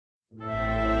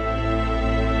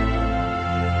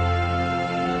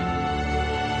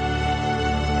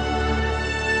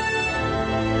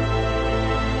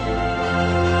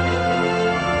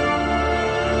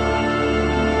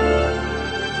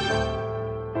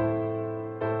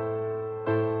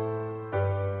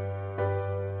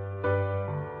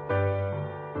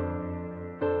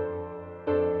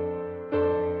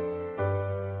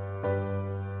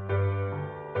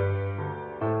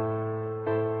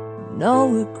no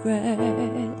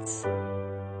regrets.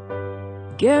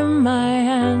 Give my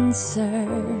answer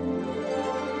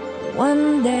one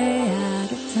day at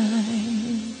a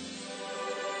time.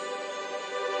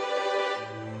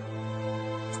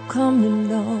 Come to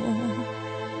know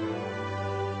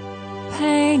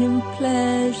pain and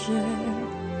pleasure,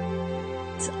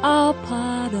 it's all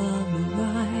part of the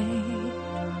ride.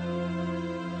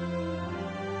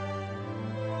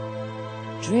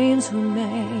 Dreams were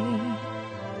made,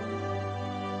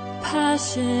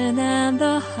 passion and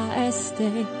the high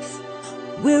stakes,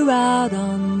 we're out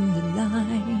on the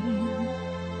line.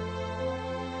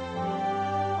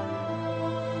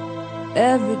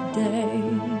 Every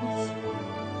day's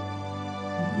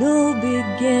a new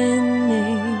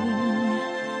beginning.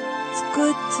 It's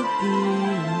good to be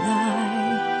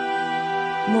alive.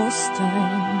 Most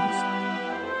times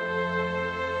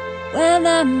when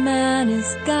a man is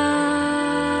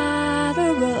gotta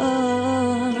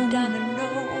run, you gotta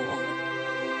know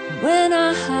when I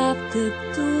have to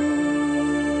do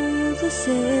the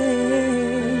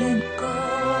same.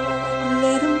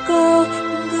 Let him go,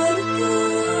 let him go.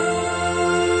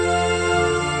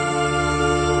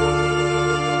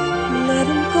 Let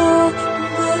him go,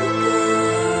 let him go.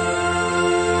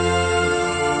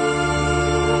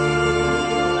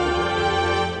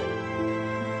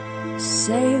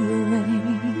 Savoring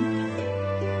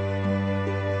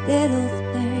little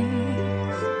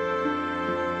things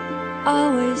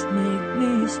always make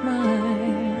me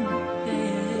smile.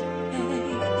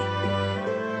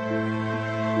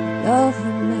 Love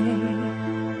with me,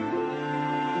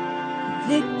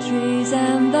 victories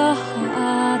and the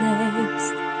heartaches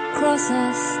cross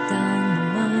us down the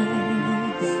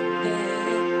miles.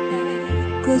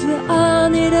 'Cause we all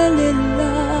need a little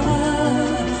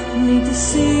love, need to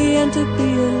see and to be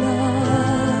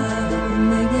alive,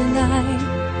 make your life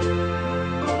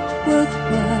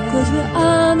worthwhile. 'Cause we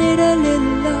all need a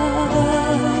little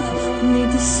love, need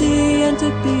to see and to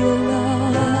be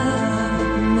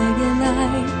alive, make your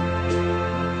life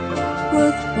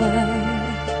worthwhile.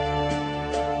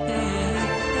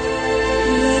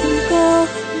 Let him go,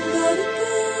 let him go.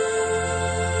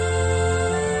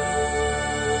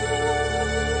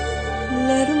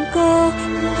 Let him go,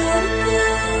 let him go.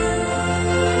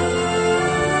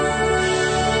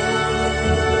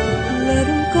 Let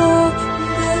him go,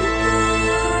 let him go.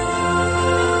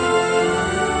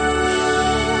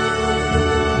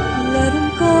 Let him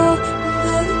go,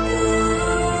 let him go.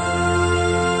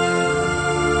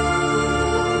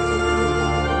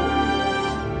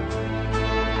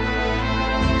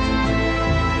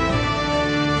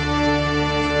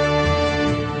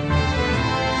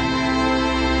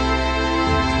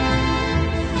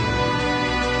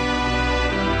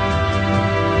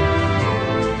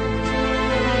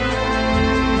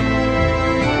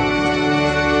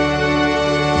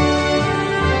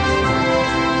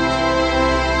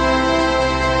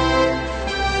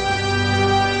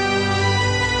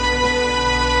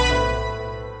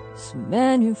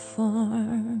 Many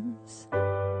forms,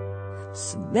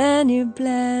 so many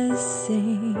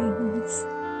blessings.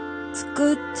 It's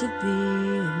good to be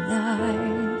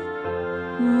alive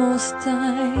most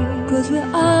times. 'Cause we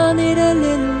all need a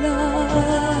little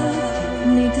love,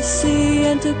 need to see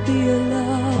and to be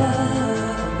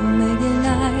alive, make it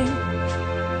life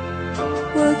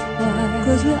worthwhile.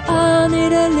 'Cause we all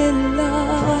need a little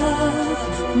love,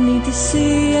 need to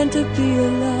see and to be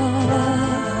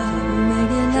alive,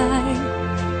 make it life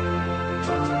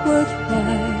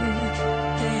worthwhile.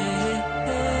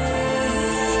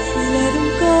 Let him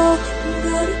go,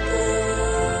 let him go.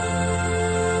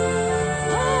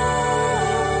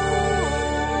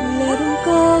 Let him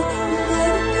go, let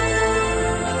him go.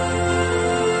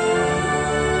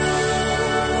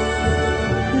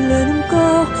 Let him go,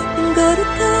 let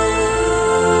him go.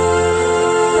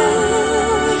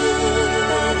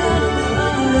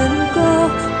 Let him go,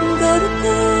 let him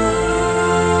go.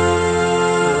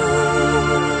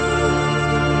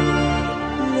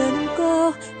 Let him go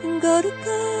and go to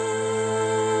go.